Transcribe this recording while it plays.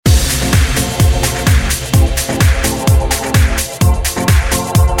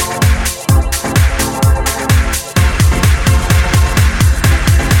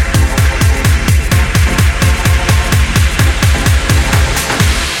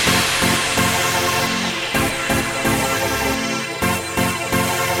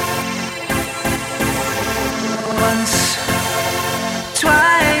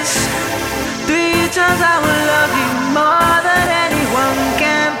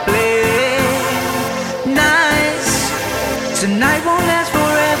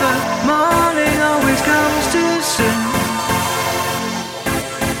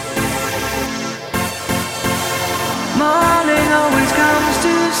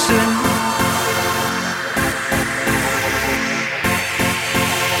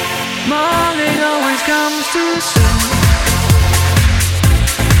comes too soon.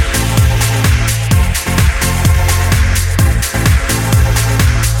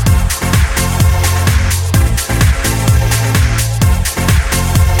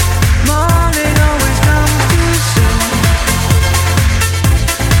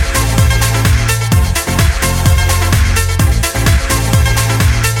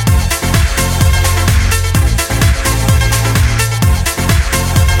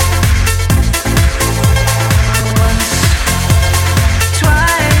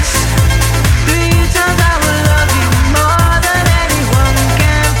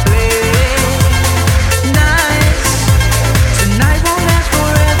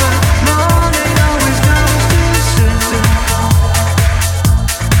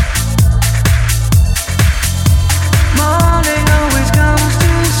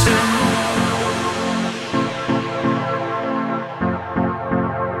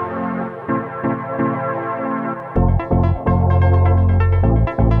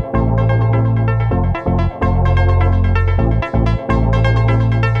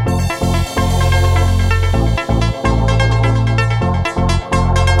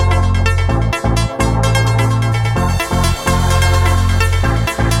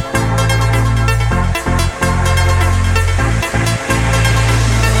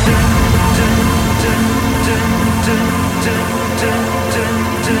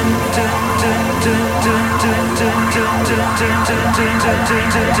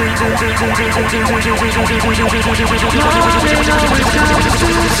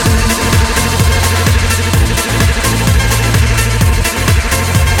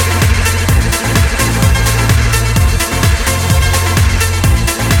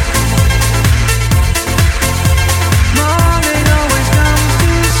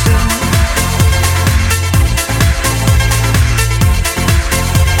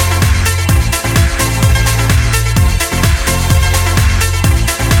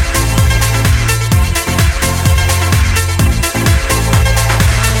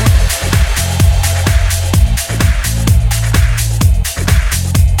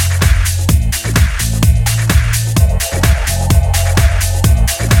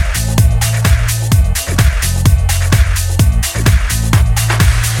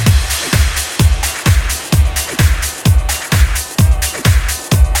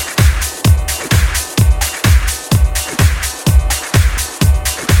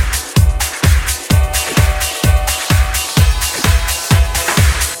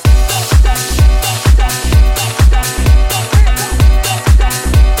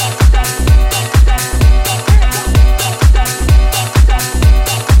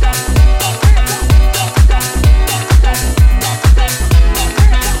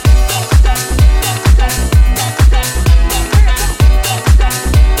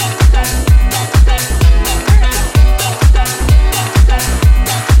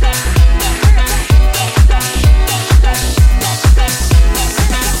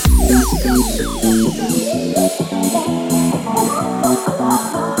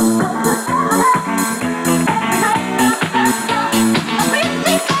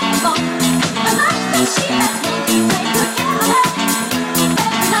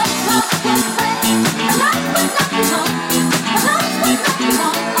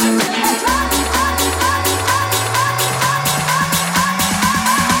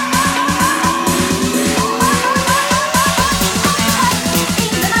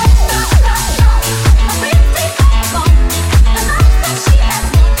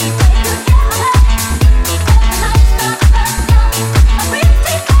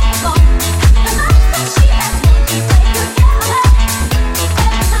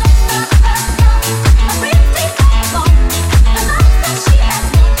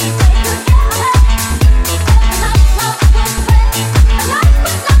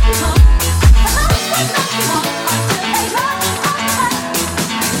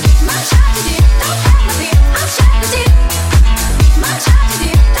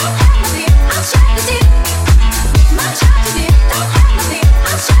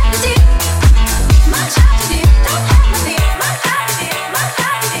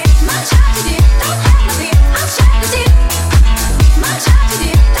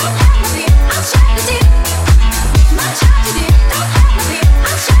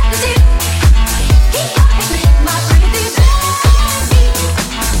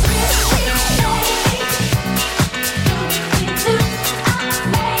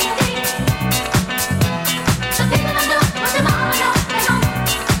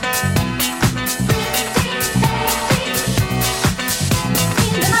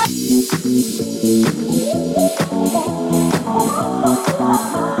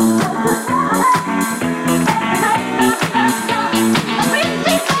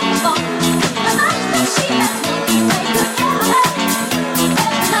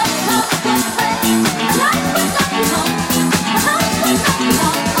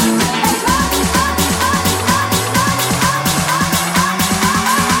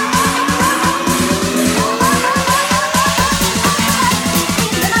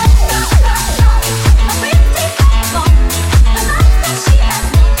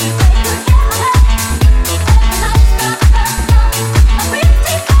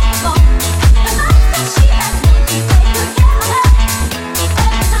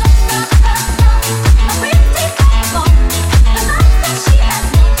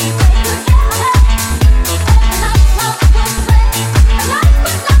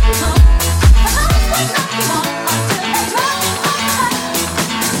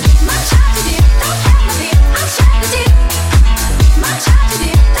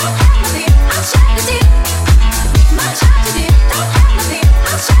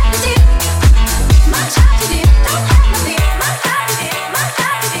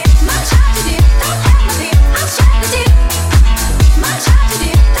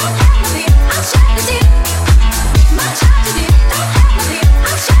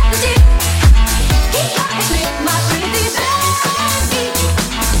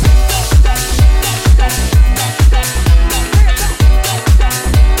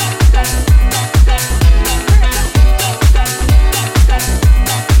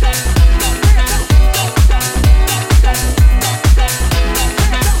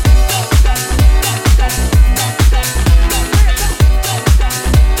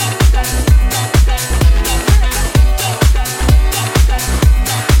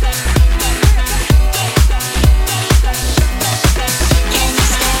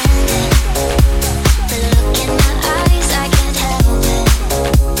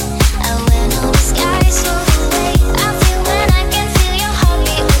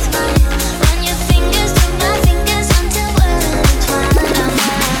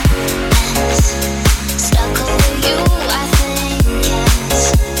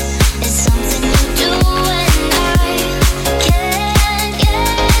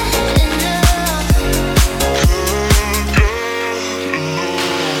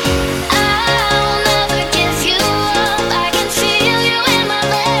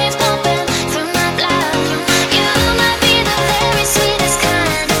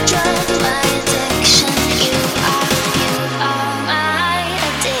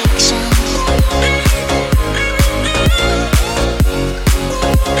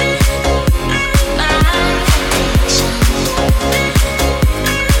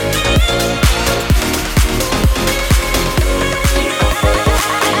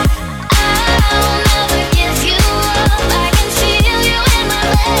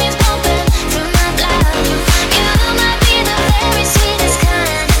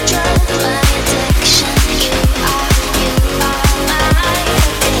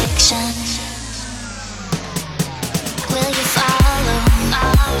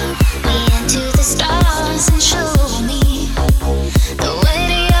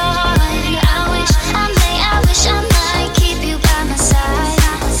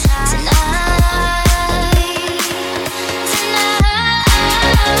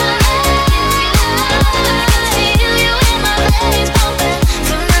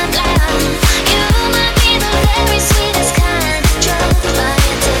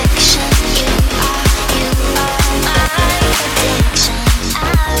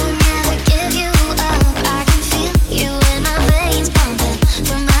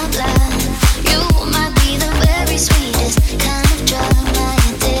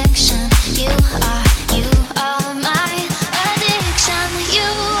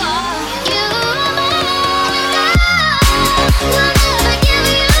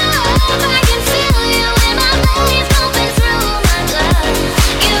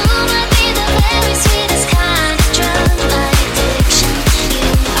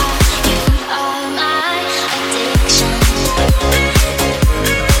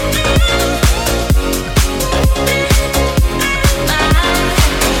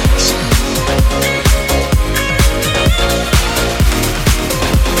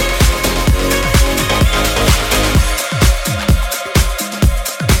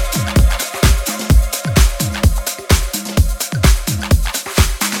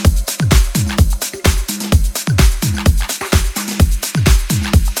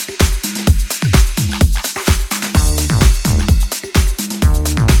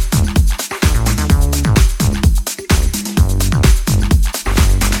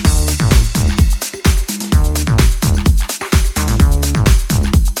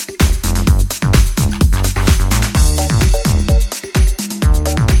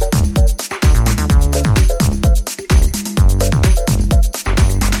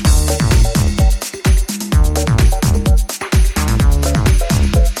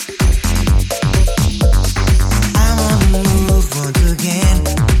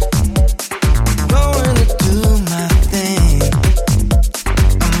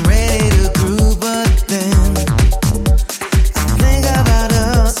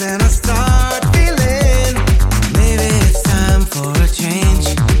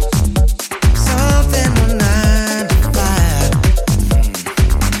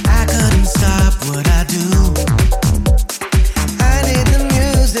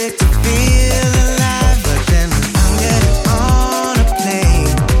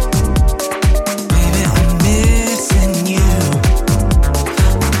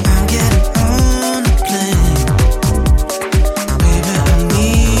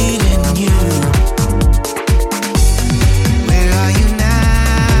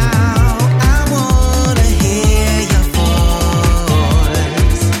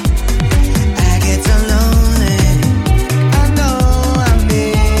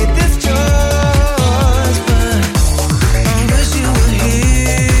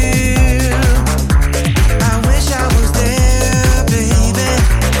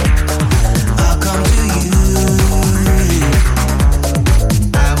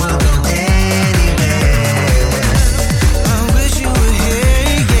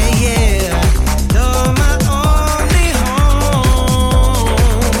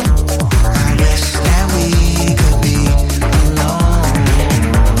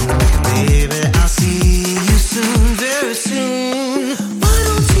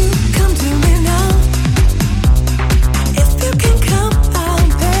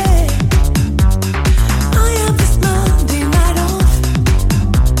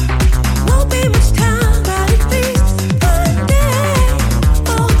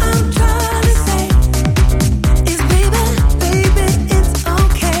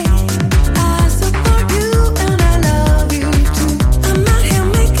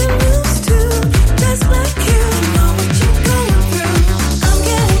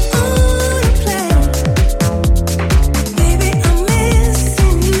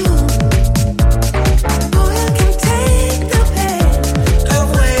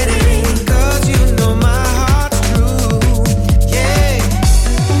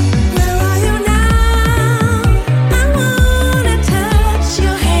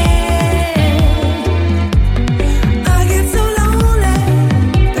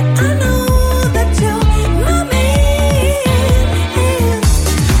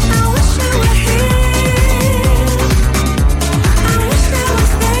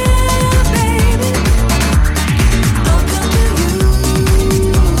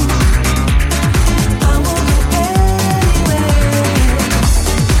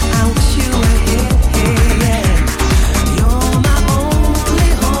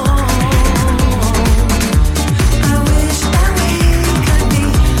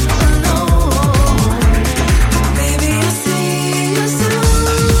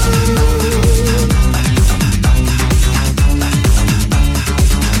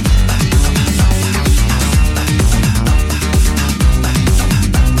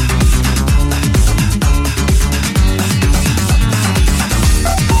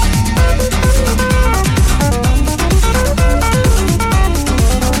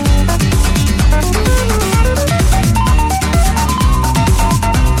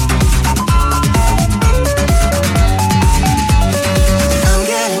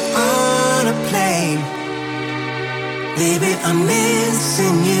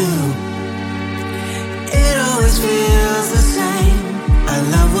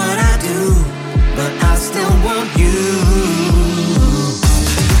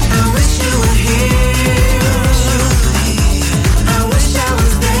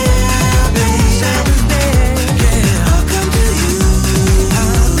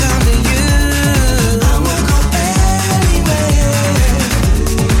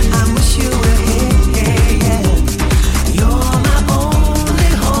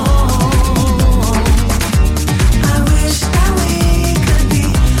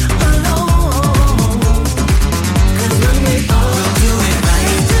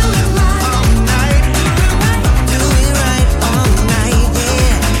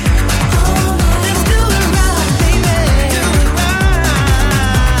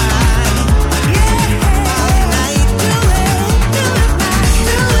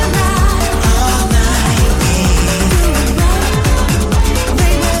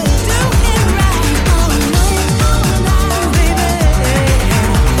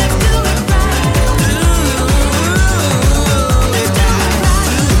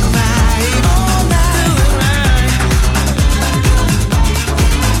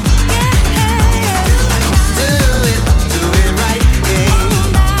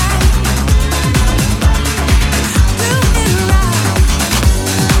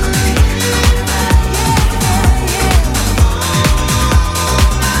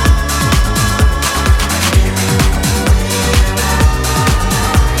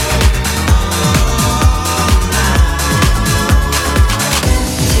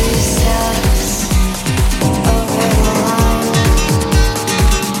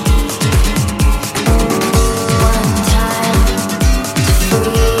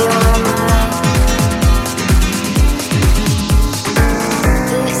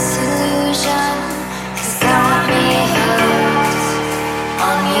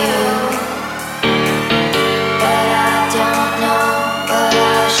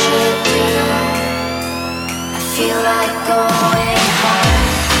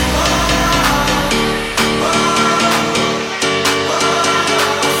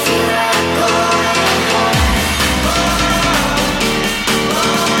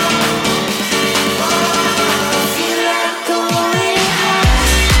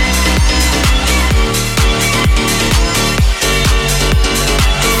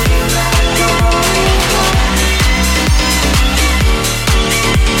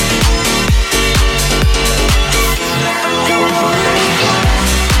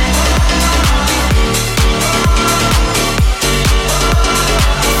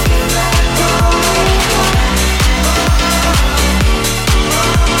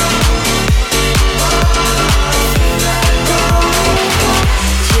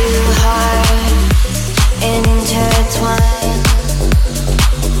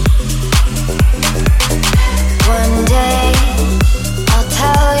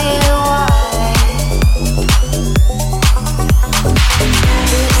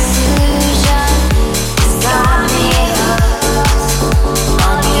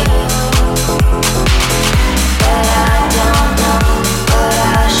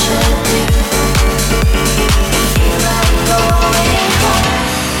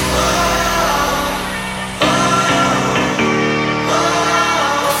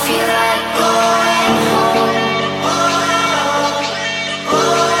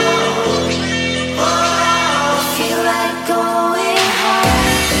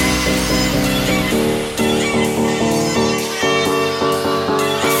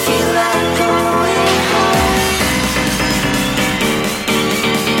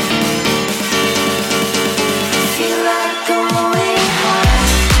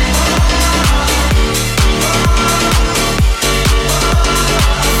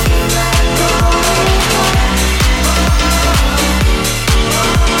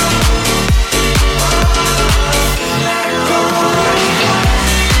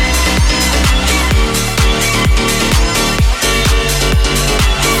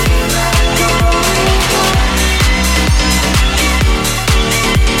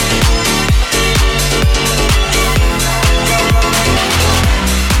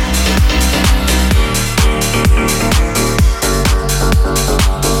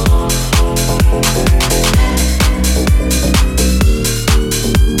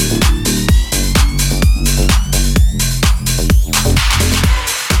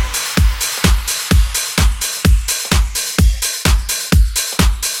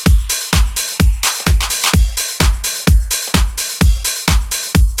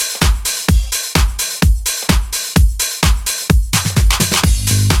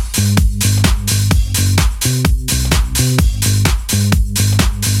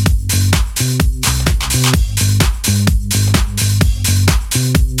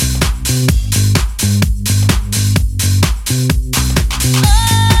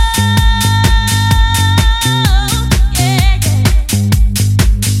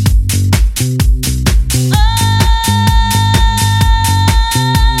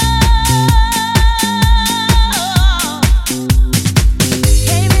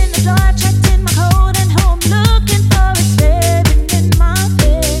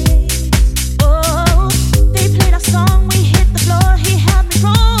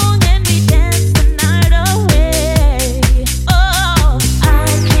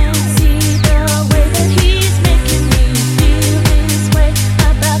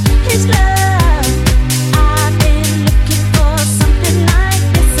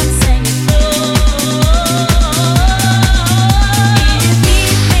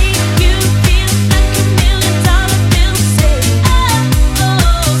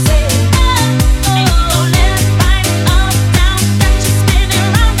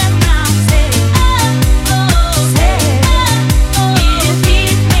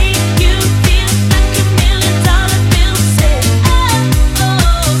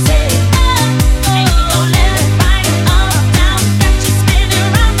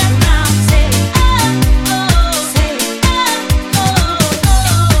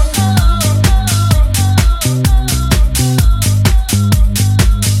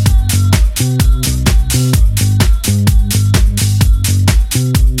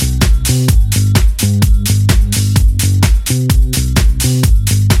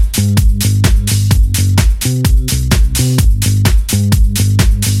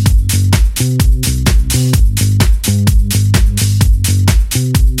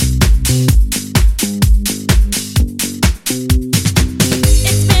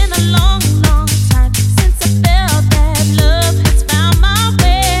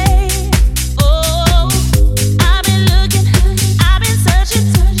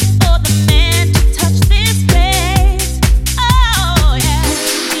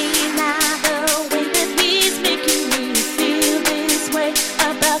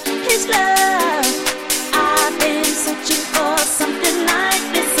 His love. I've been searching for something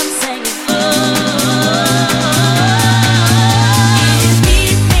like this. I'm saying,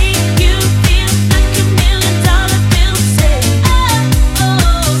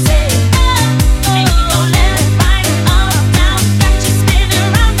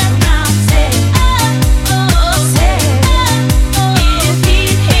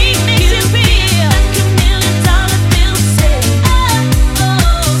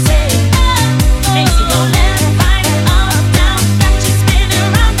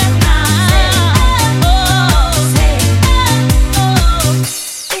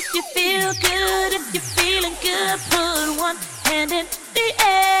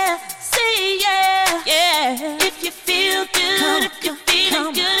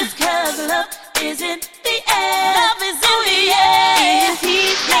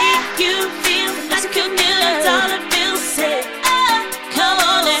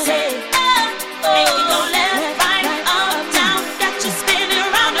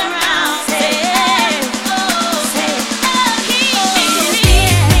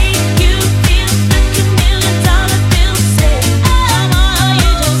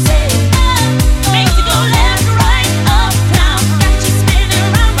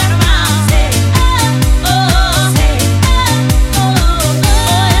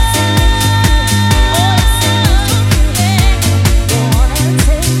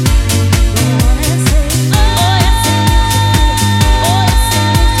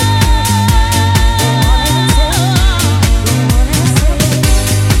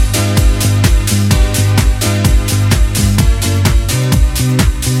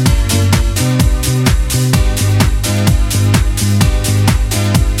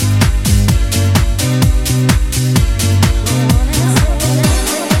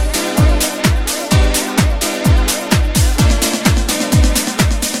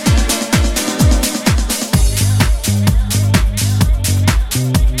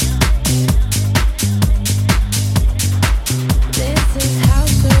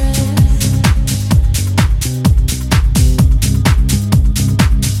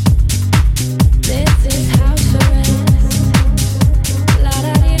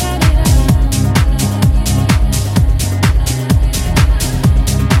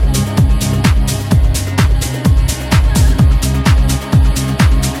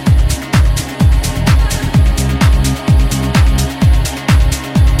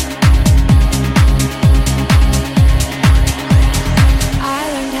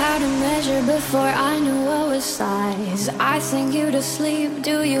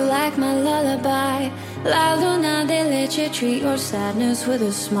 with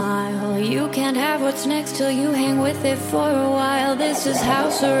a smile. You can't have what's next till you hang with it for a while. This is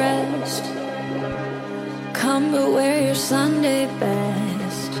house arrest. Come but wear your Sunday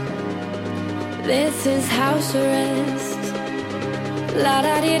best. This is house arrest. La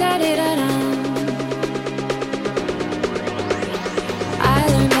da di da di da da. I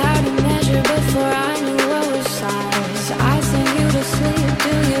learned how to measure before I knew what was size. I sing you to sleep.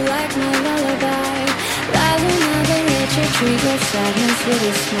 Do you like my lullaby? La la la, they let you treat your sadness with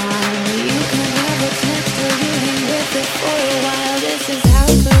a smile. You can have what's next till you hang with it for a while. This is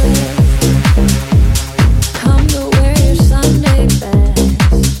house arrest. Come to wear your Sunday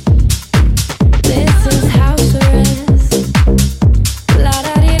best. This is house arrest. La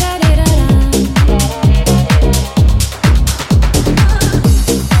da di da di da da.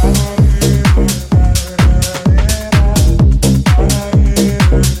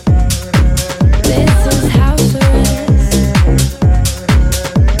 This is house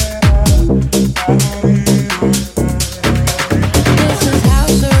arrest. This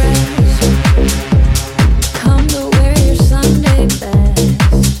is house arrest. Come to wear your Sunday best.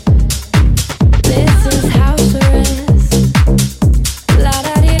 This is house arrest. La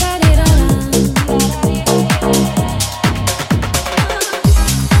da di da di da da. This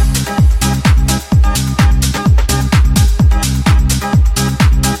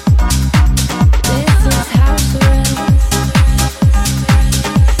is house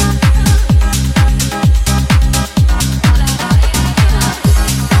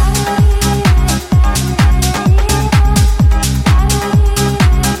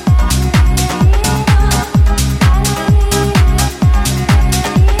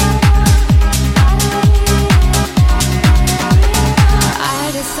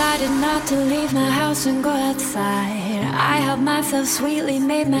I decided not to leave my house and go outside. I helped myself sweetly,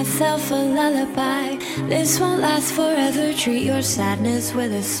 made myself a lullaby. This won't last forever, treat your sadness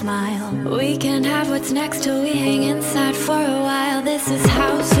with a smile. We can't have what's next till we hang inside for a while. This is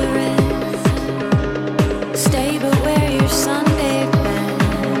house arrest. Stay but wear your Sunday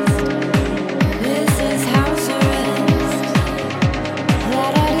best.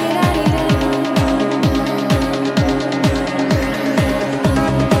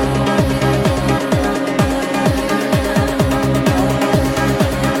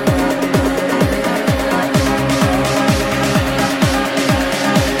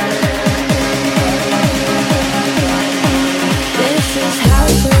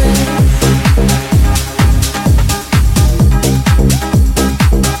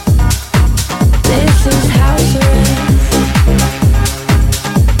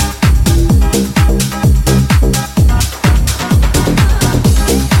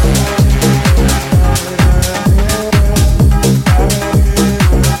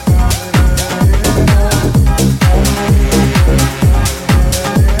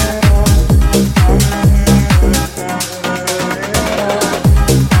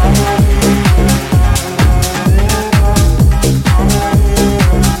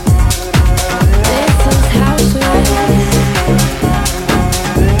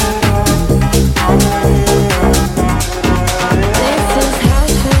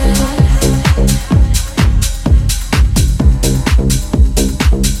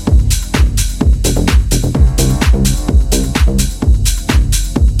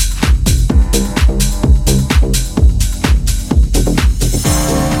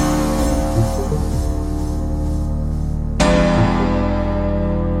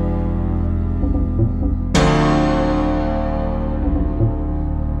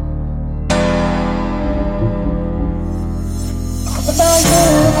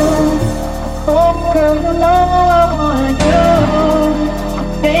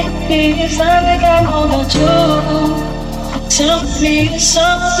 Baby, it's not like I know that you tell me it's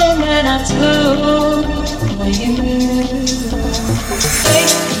something that I do for you.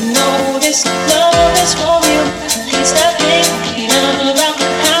 Baby, you know this love is for you. Please stop thinking about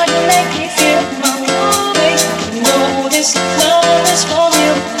how you make me feel. Baby, you know this love is for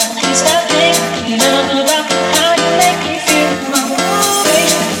you. Please stop thinking about how you make me feel.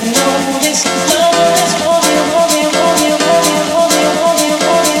 Baby, you know this love is for you.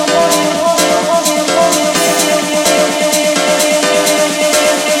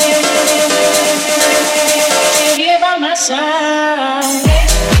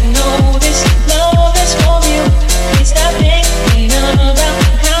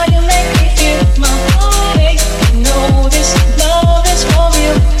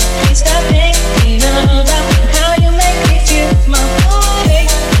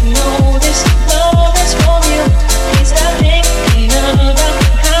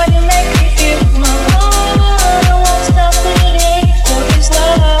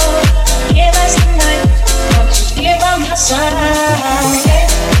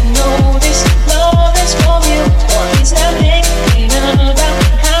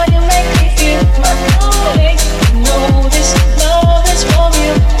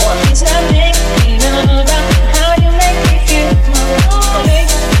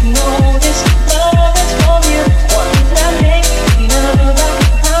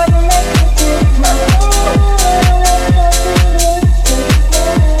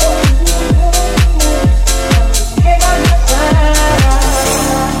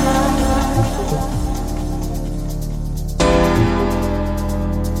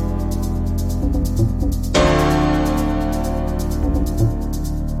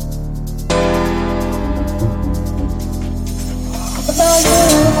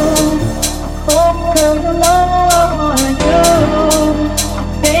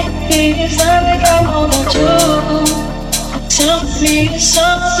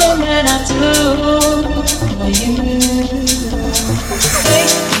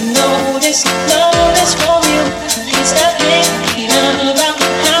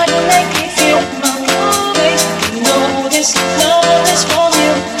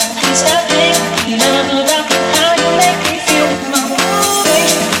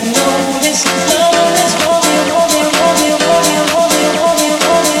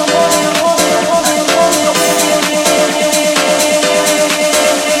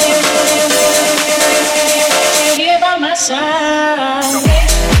 Side,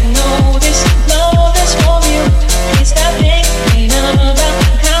 no, this love.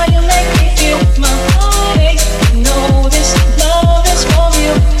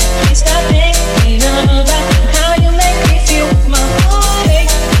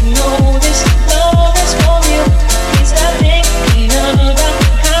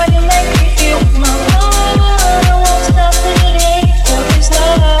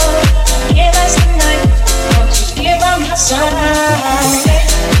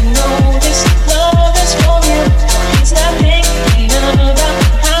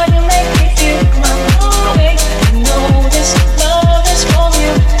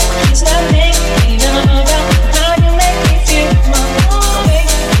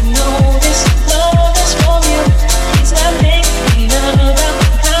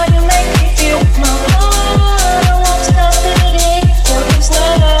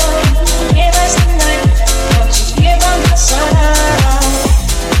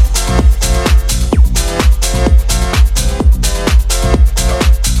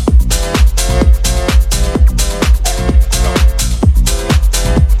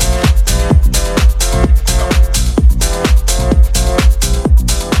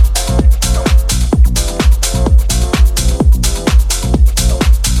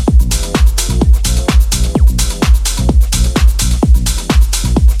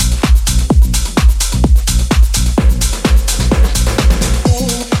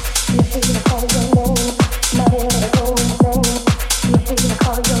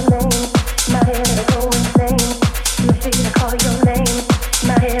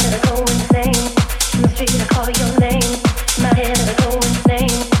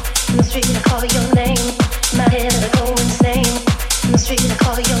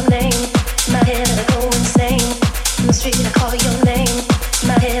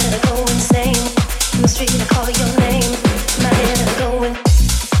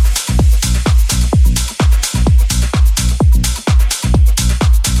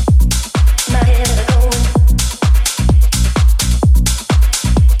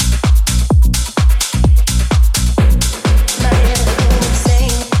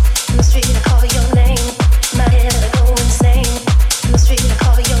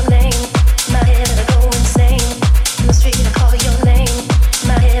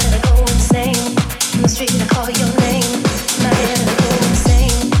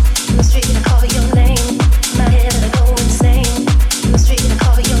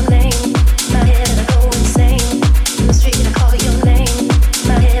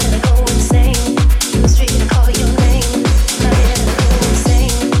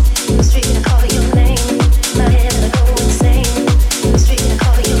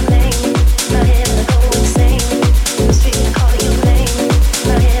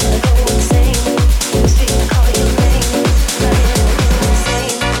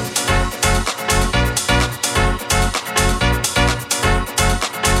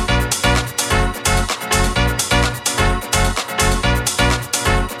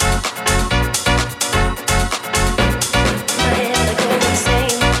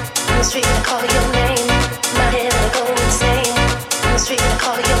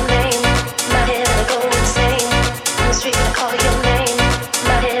 Call your name.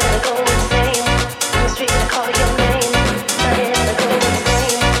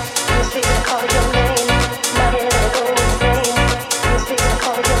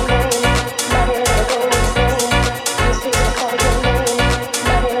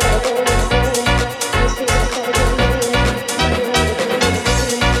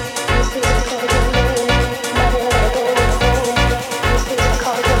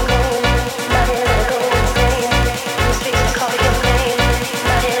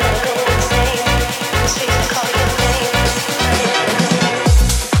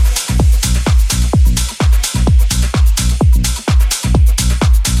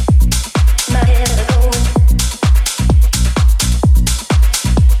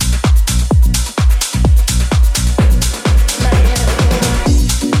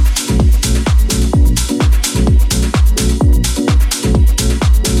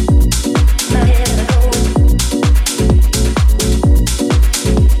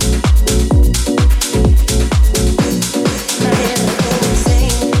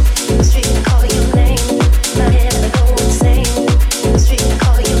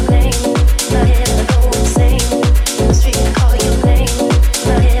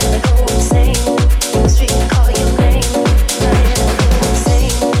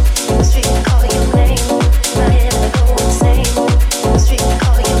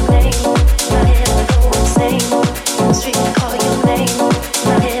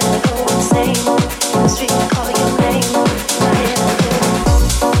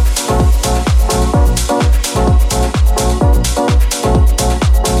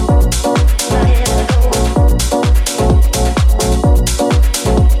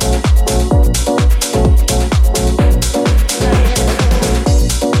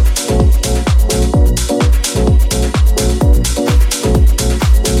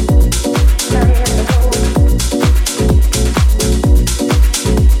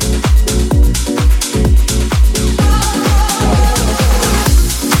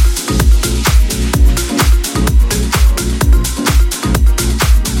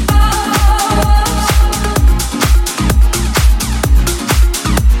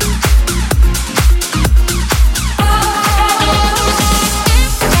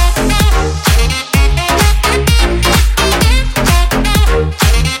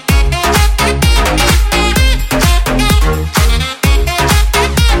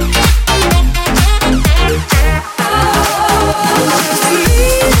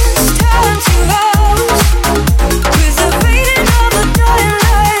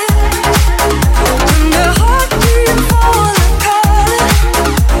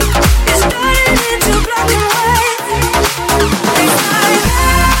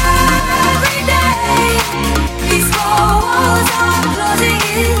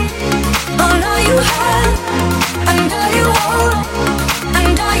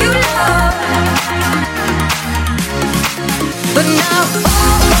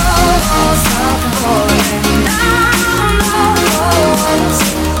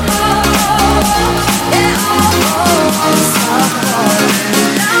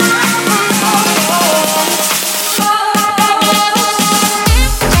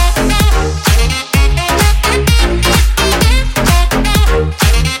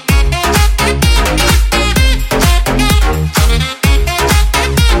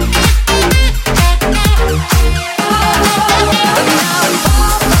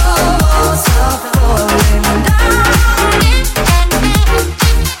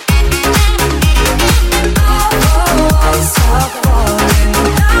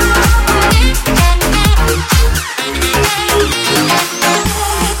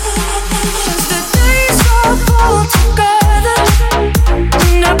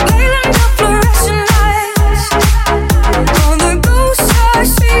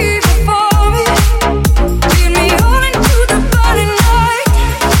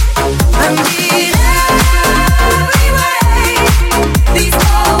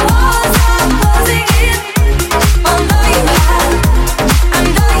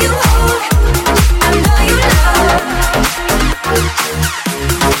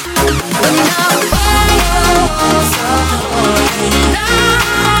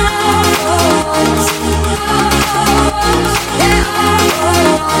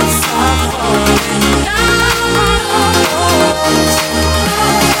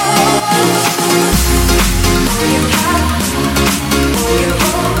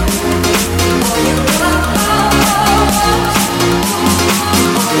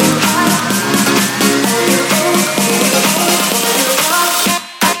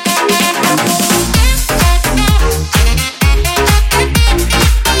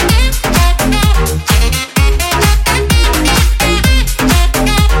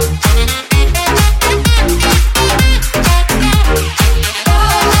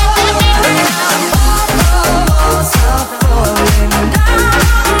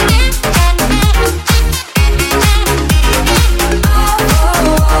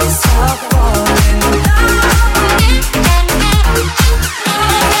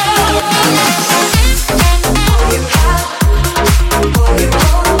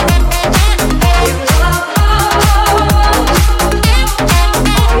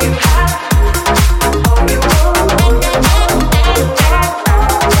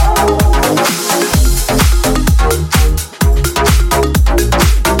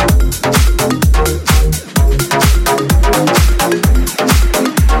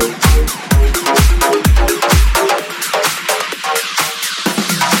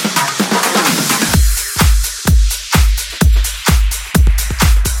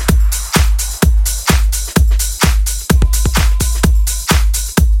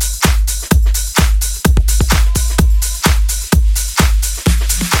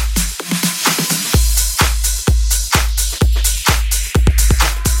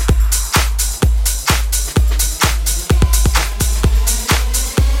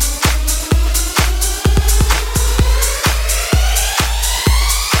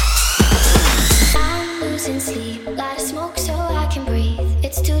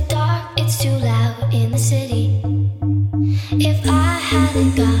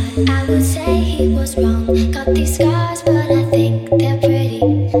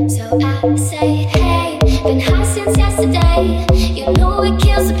 it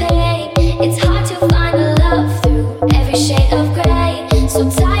kills the pain. It's hard to find a love through every shade of gray. So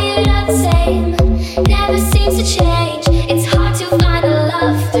tired of the same, never seems to change. It's hard to find a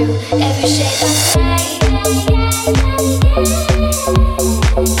love through every shade of gray.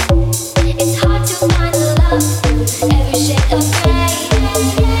 It's hard to find a love through every shade of gray.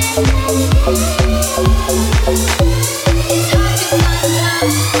 It's hard to find a love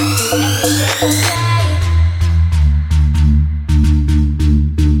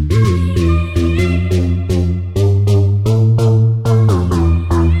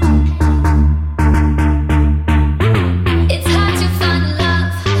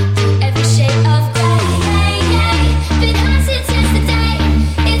every shade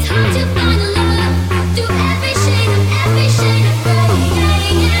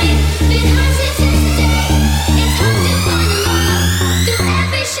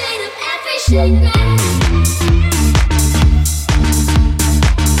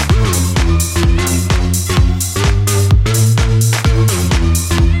of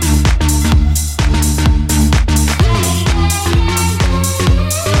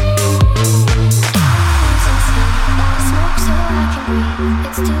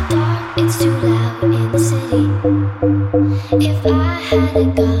gray. If I had a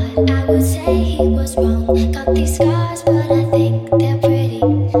god, I would say he was wrong. Got these scars, but I think they're pretty.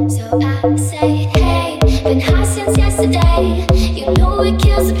 So I say, hey, been high since yesterday. You know it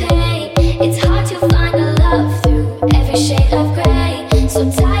kills the pain. It's hard to find a love through every shade of gray. So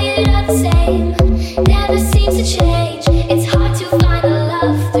tired of the same, never seems to change. It's hard to find a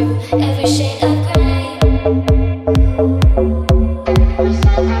love through every shade of gray.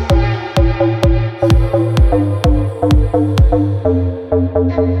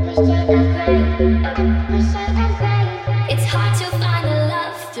 It's hard to find a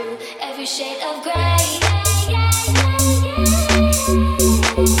love through every shade of gray.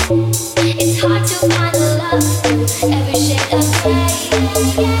 It's hard to find a love through every shade of gray. It's hard to find a love through every shade of gray.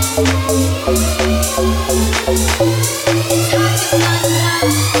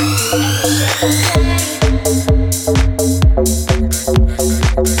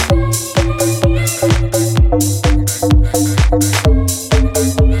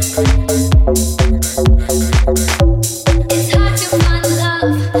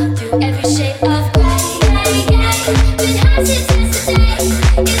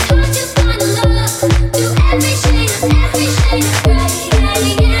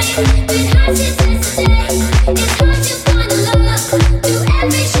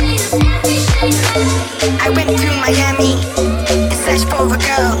 I went to Miami in search for a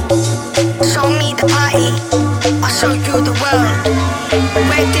girl. Show me the party, I'll show you the world.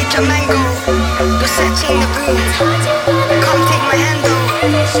 Where did your man go? You're searching the room. Come take my handle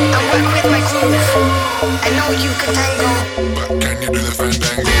and work with my groove. I know you can tango, but can you do the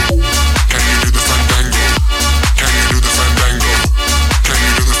fandango? Can you do the fandango? Can you do the fandango? Can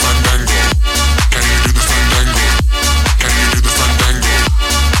you do the fandango? Can you do the fandango? Can you do the fandango?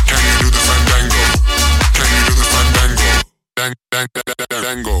 Can you do the fandango? Can you do the fandango?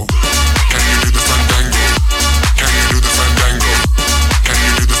 Dango. Can you do the fandango? Can you do the fandango? Can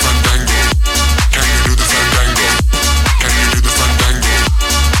you do the fandango? Can you do the fandango? Can you do the fandango?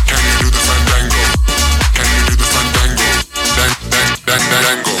 Can you do the fandango? Can you do the fandango?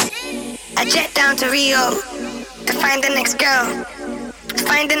 Dango. I jet down to Rio to find the next girl, to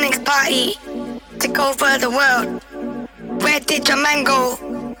find the next party, take over the world. Where did your man go?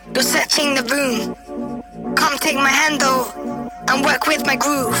 You're searching the room. Come take my handle and work with my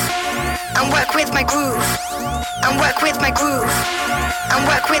groove. And work with my groove. And work with my groove. And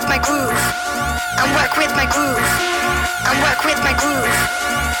work with my groove. And work with my groove. And work with my groove.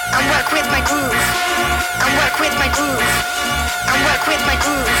 And work with my groove. And work with my groove. And work with my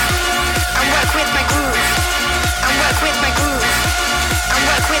groove. And work with my groove. And work with my groove. And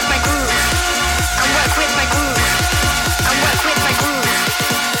work with my groove. And work with my groove. And work with my groove.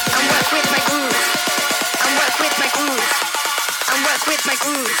 And work with my groove. And work with my groove. And work with my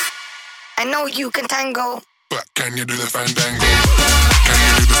groove. I know you can tango, but can you do the fandango? Can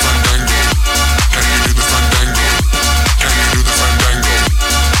you do the fandango? Can you do the fandango? Can you do the fandango?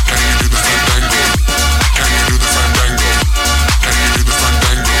 Can you do the fandango? Can you do the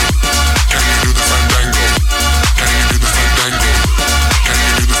fandango? Can you do the fandango? Can you do the fandango? Can you do the fandango? Can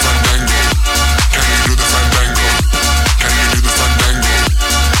you do the fandango? Can you do the fandango? Can you do the fandango?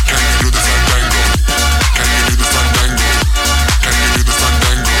 Can you do the fandango? Can you do the fandango? Can you do the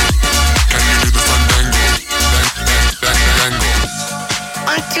fandango? Can you do the fandango? Dango.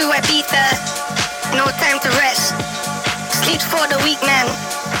 onto Ibiza, no time to rest. Sleep for the weak man,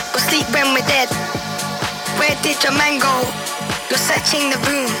 or sleep when we're dead. Where did your man go? You're searching the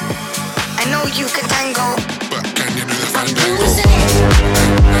room. I know you can tango, but can you do the I'm fandango?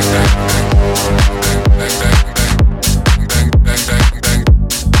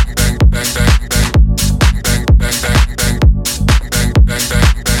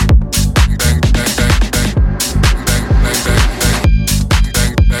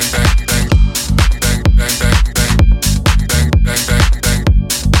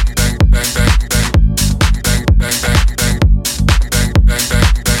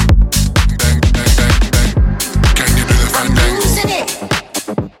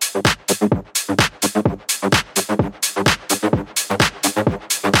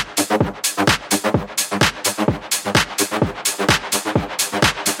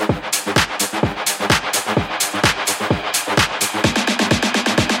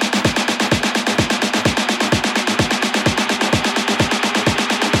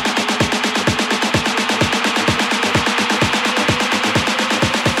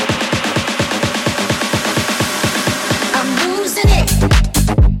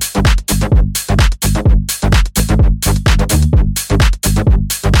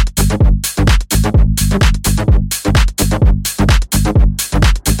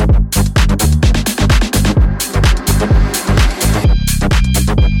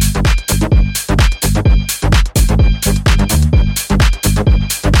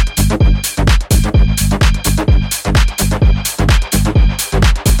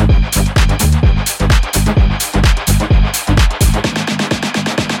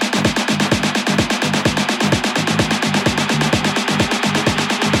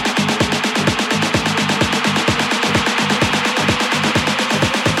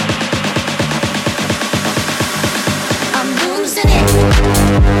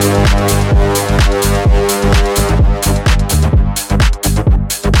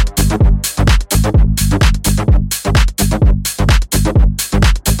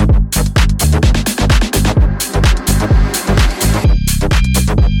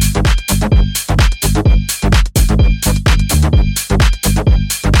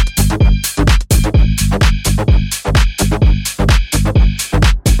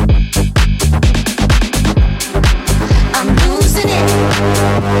 losing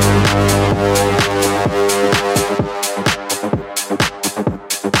it.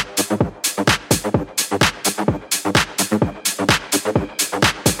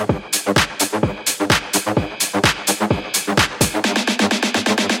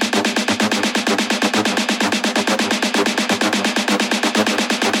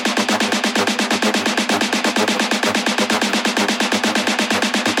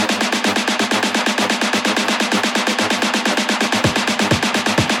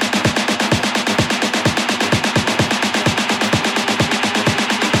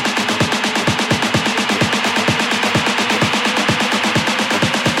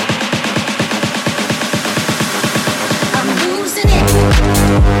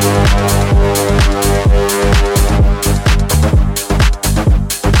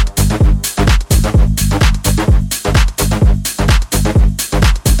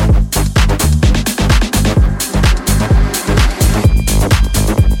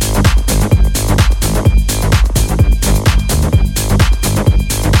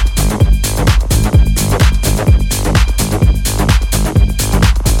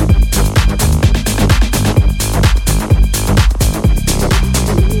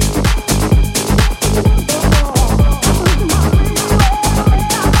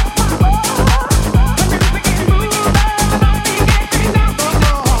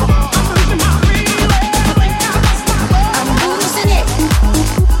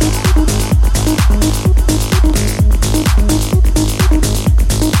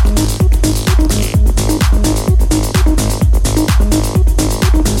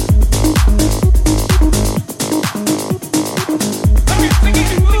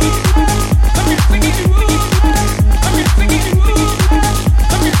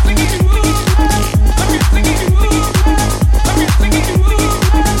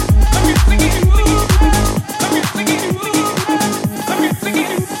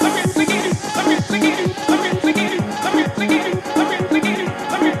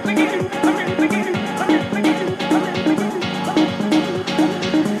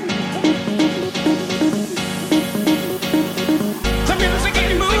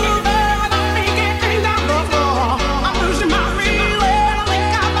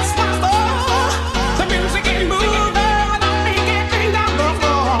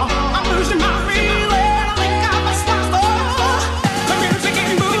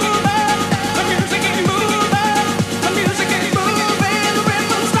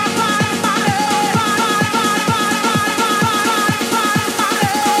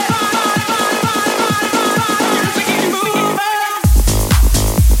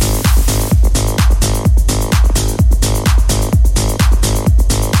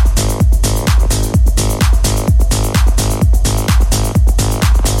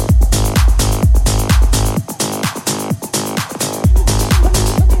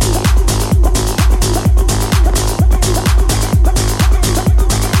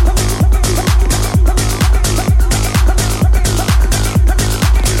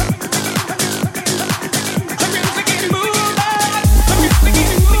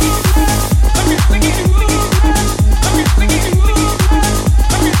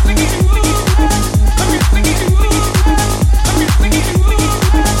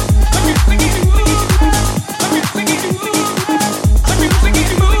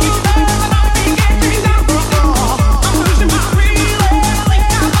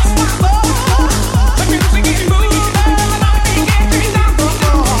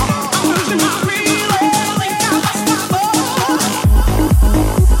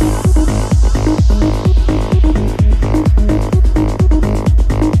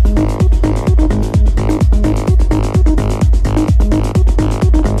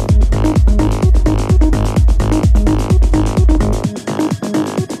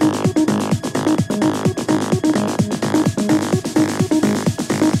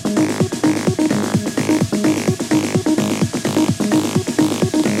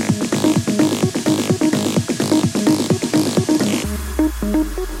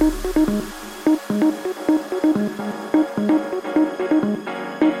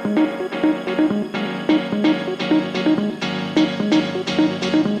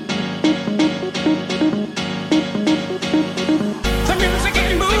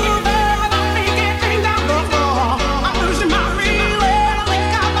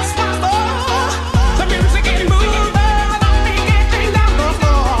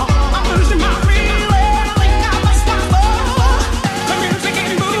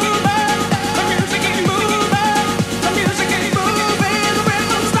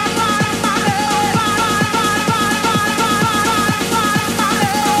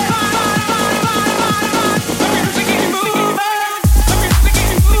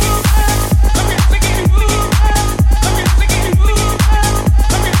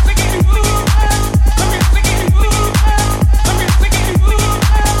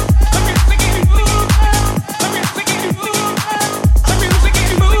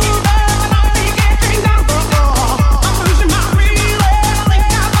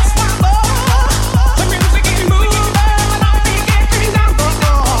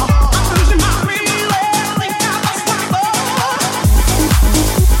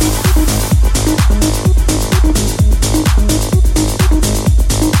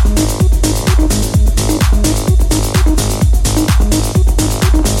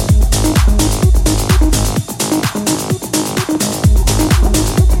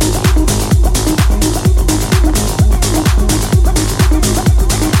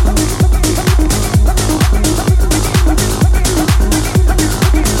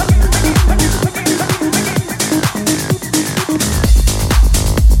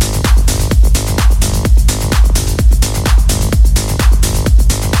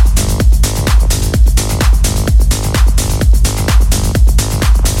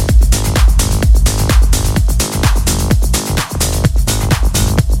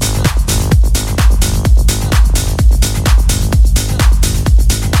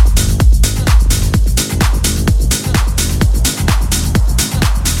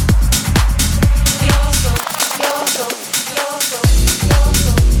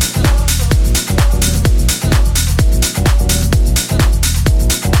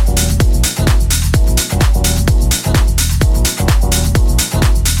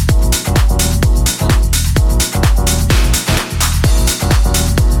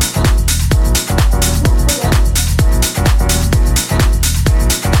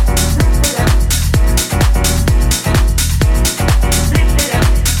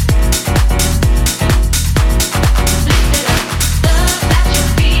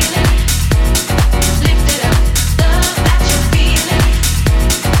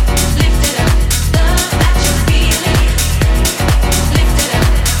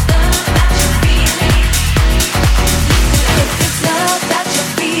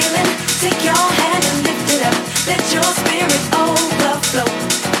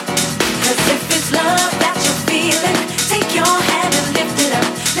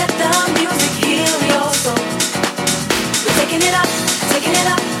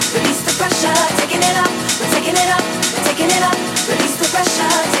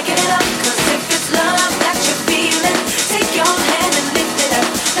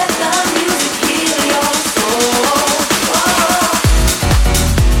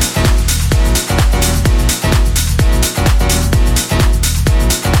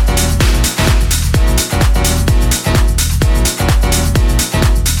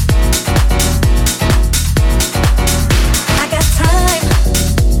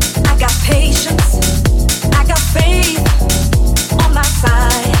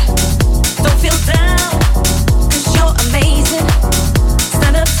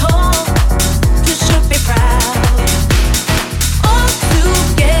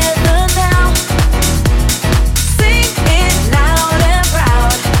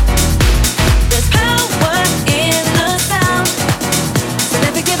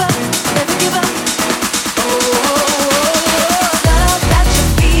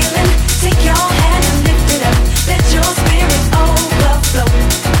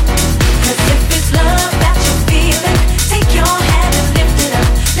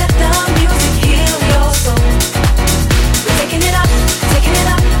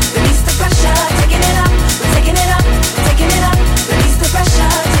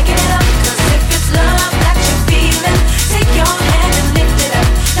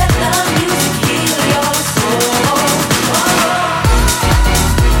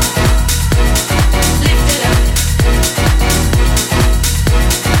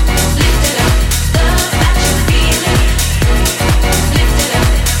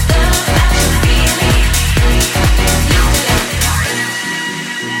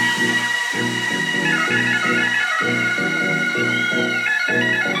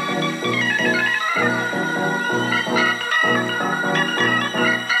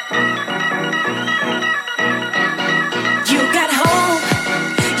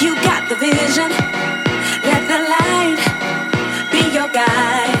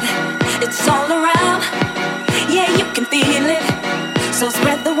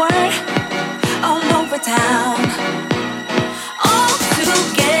 word all over town. All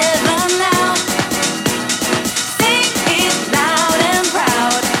together now. Sing it loud and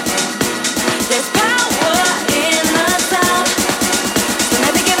proud. There's power in the sound. So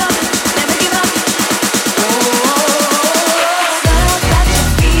never give up, never give up. Love that you're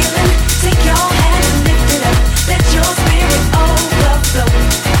feeling. Take your hand and lift it up. Let your spirit overflow.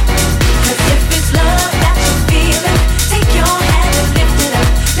 'Cause if it's love that you're feeling, take your hand and lift it up.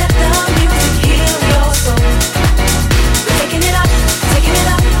 Let the music heal your soul. We're taking it up, taking it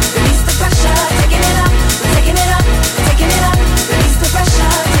up. Release the pressure, taking it up. We're taking it up, taking it up. Release the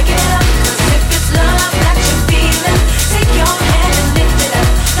pressure, taking it up. 'Cause if it's love that you're feeling, take your hand and lift it up.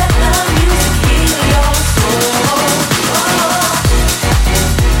 Let the music heal your soul.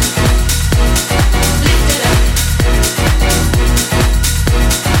 Lift it up.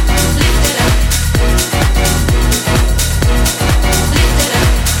 Lift it up. Lift it up.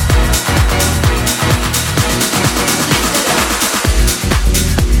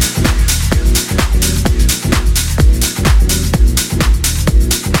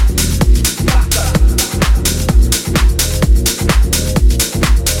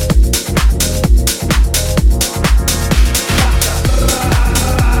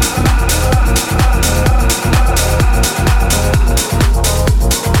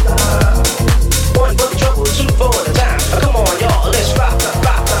 One for the trouble, two for the time. Come on, y'all, let's rock, rock,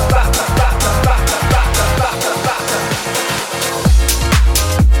 rock, rock, rock, rock, rock, rock, rock, rock, rock.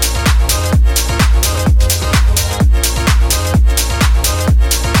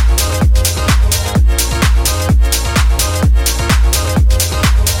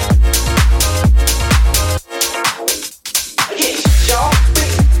 Yes, y'all,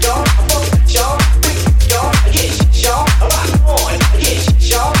 y'all, y'all, y'all, yes, y'all, rock on. Yes,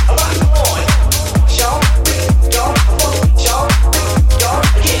 y'all, rock on. Y'all, y'all, y'all, y'all,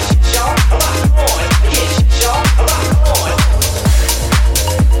 yes, y'all, rock on. Yes, y'all, rock on.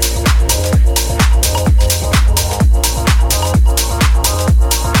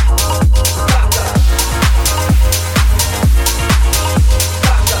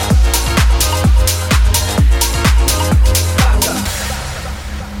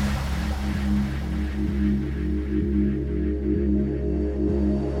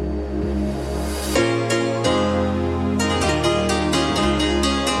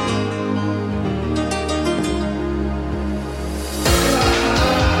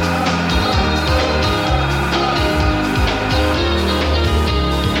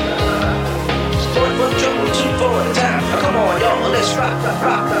 One for the trouble, two for the time. Come on, y'all, let's rock, rock,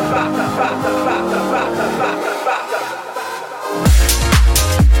 rock, rock, rock, rock, rock, rock, rock, rock, rock.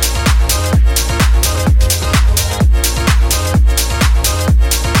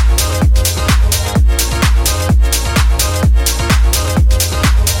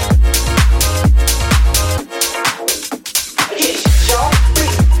 Yes, y'all,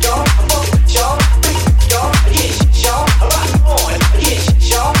 y'all, y'all, y'all, yes, y'all, rock on. Yes,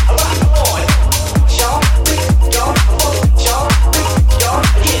 y'all, rock on. Y'all, y'all, y'all, y'all,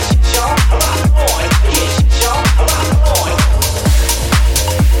 yes, y'all, rock on. Yes, y'all, rock on.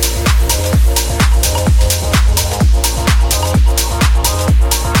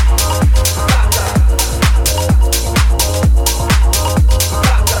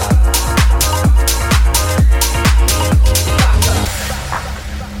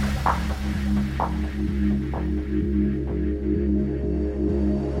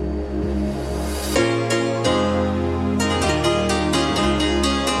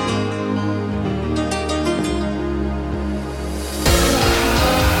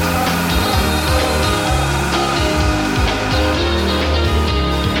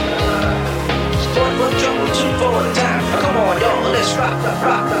 One for the trouble, two for the time. Come on, y'all, let's rock, rock,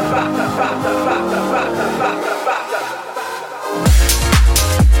 rock, rock, rock, rock, rock, rock, rock, rock, rock.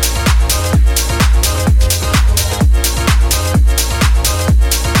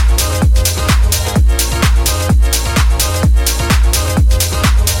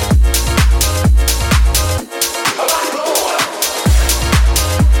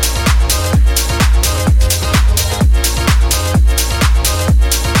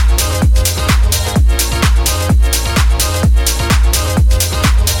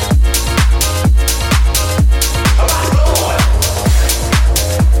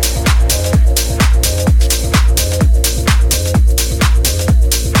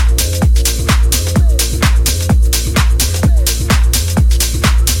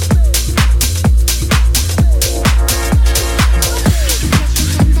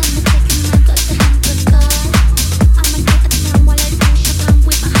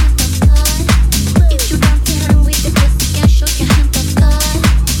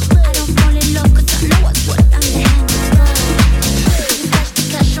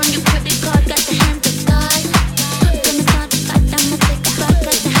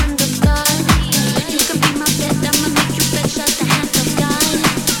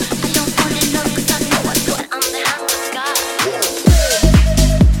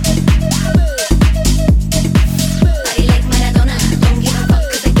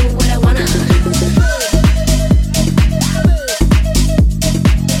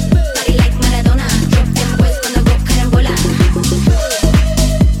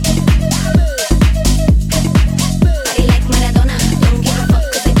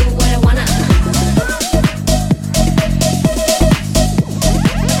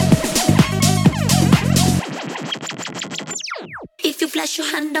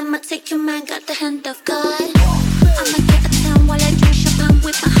 hand, I'ma take your man, got the hand of God. I'ma get a town while I drink champagne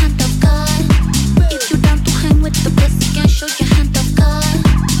with my hand of God. If you down to hang with the pussy, can show your hand of God.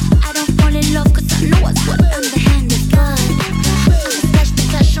 I don't fall in love cause I know what's what, I'm the hand of God. I'ma stash the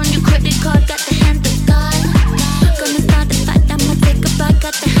cash on your credit card, got the hand of God. Gonna start a fight, I'ma take a bite,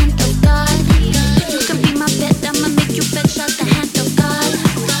 got the hand of God. You can be my pet, I'ma make you fetch out the hand of God.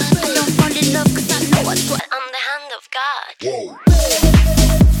 I don't fall in love cause I know what's what, I'm the hand of God. Whoa.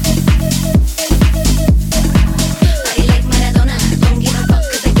 Body like Maradona, don't give a fuck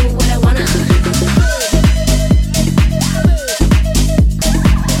cause I do what I wanna.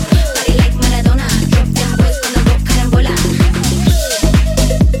 Body like Maradona, drop them boys cuando go carambola.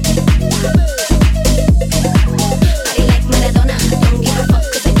 Body like Maradona, don't give a fuck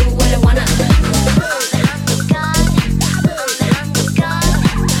cause I do what I wanna. I'm the hand of God,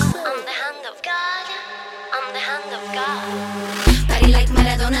 I'm the hand of God, I'm the hand of God. Body like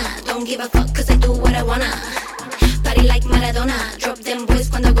Maradona, don't give a fuck cause I do what I wanna. Body like Maradona, drop them boys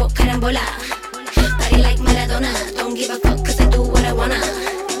cuando go carambola. Body like Maradona, don't give a fuck cause I do what I wanna.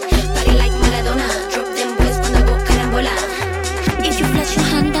 Body like Maradona, drop them boys cuando go carambola. If you flash your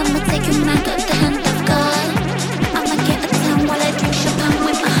hand, I'ma take your man, got the hand of God. I'ma get a town while I drink champagne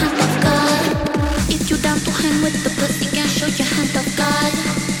with my hand of God. If you down to hang with the pussy, can show your hand of God.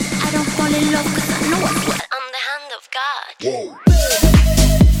 I don't fall in love cause I know what's what, I'm the hand of God. Whoa.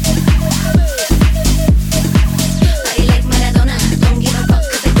 Body like Maradona, don't give a fuck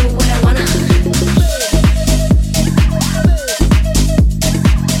cause I do what I wanna.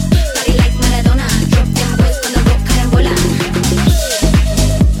 Body like Maradona, drop them boys cuando go carambola.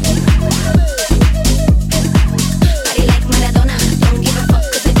 Body like Maradona, don't give a fuck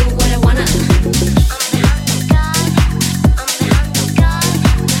cause I do what I wanna. I'm the hand of God, I'm the hand of God,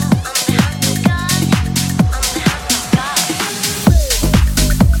 I'm the hand of God, I'm the hand of God.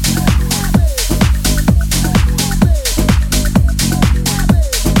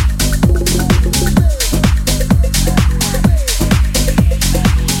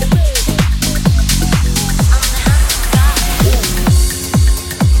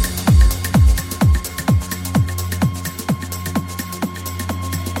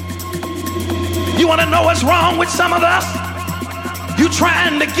 You wanna know what's wrong with some of us? You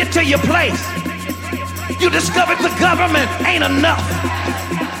trying to get to your place. You discovered the government ain't enough.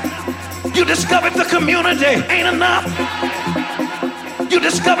 You discovered the community ain't enough. You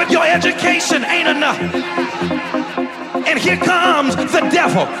discovered your education ain't enough. And here comes the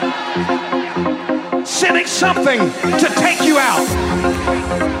devil, sending something to take you out.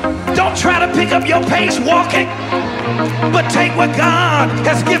 Don't try to pick up your pace walking, but take what God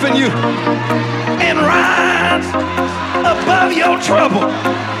has given you and rise above your trouble.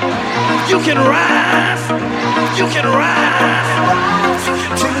 You can rise, you can rise.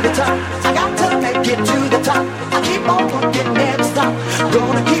 To the top, I got to make it to the top. I keep on working, never stop.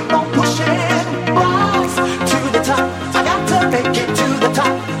 Gonna keep on pushing, rise to the top. I got to make it to the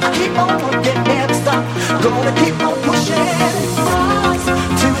top. I keep on working, never stop. Gonna keep on pushing, rise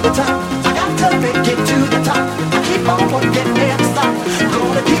to the top. I got to make it to the top. I keep on working, never stop.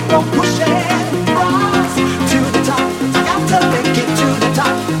 Gonna keep on pushing, rise to the top. I got to make it to the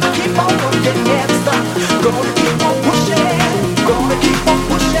top. I keep on working, never stop. Gonna keep on pushing, gonna keep on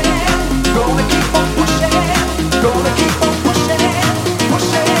pushing, gonna keep on pushing, gonna keep on pushing,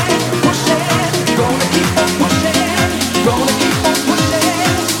 pushing, pushing, gonna keep on pushing, gonna keep on pushing,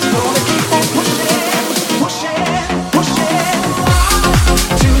 gonna keep on pushing, pushing, pushing,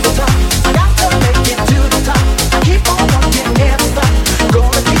 to the top. I got to make it to the top. I keep on working, never stop.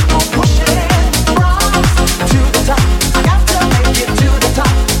 Gonna keep on pushing, rise to the top. I got to make it to the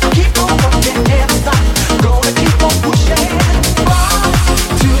top. I keep on working, never stop. Gonna keep on pushing, rise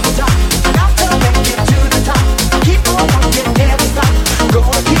to the top. I got to make it to the top. I keep on working, never stop.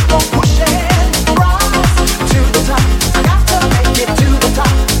 Gonna keep on pushing, rise to the top. I got to make it to the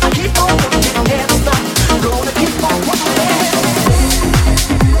top. I keep on working, never stop. Gonna keep on pushing.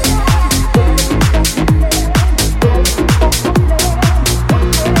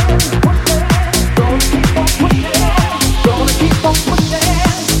 Gonna keep on pushing,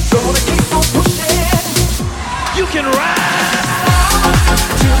 gonna keep on pushing You can rise.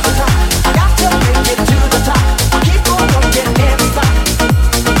 to the top. I got to make it to the top. I keep on working, never stop.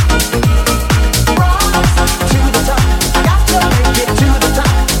 Rise to the top. I got to make it to the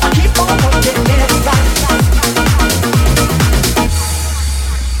top. I keep on working, never stop.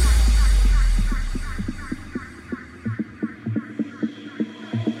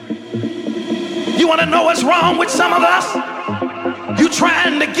 You wanna know what's wrong with some of us? You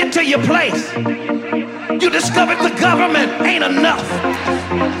trying to get to your place. You discovered the government ain't enough.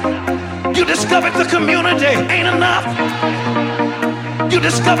 You discovered the community ain't enough. You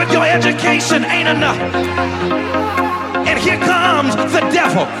discovered your education ain't enough. And here comes the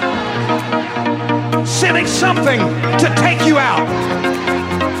devil, sending something to take you out.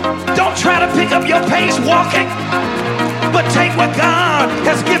 Don't try to pick up your pace walking, but take what God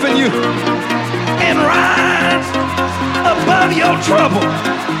has given you and rise above your trouble.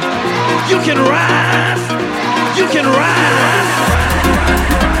 You can rise. You can rise.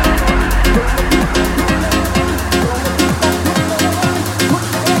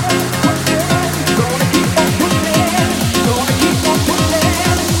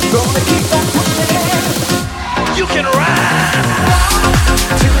 Gonna keep on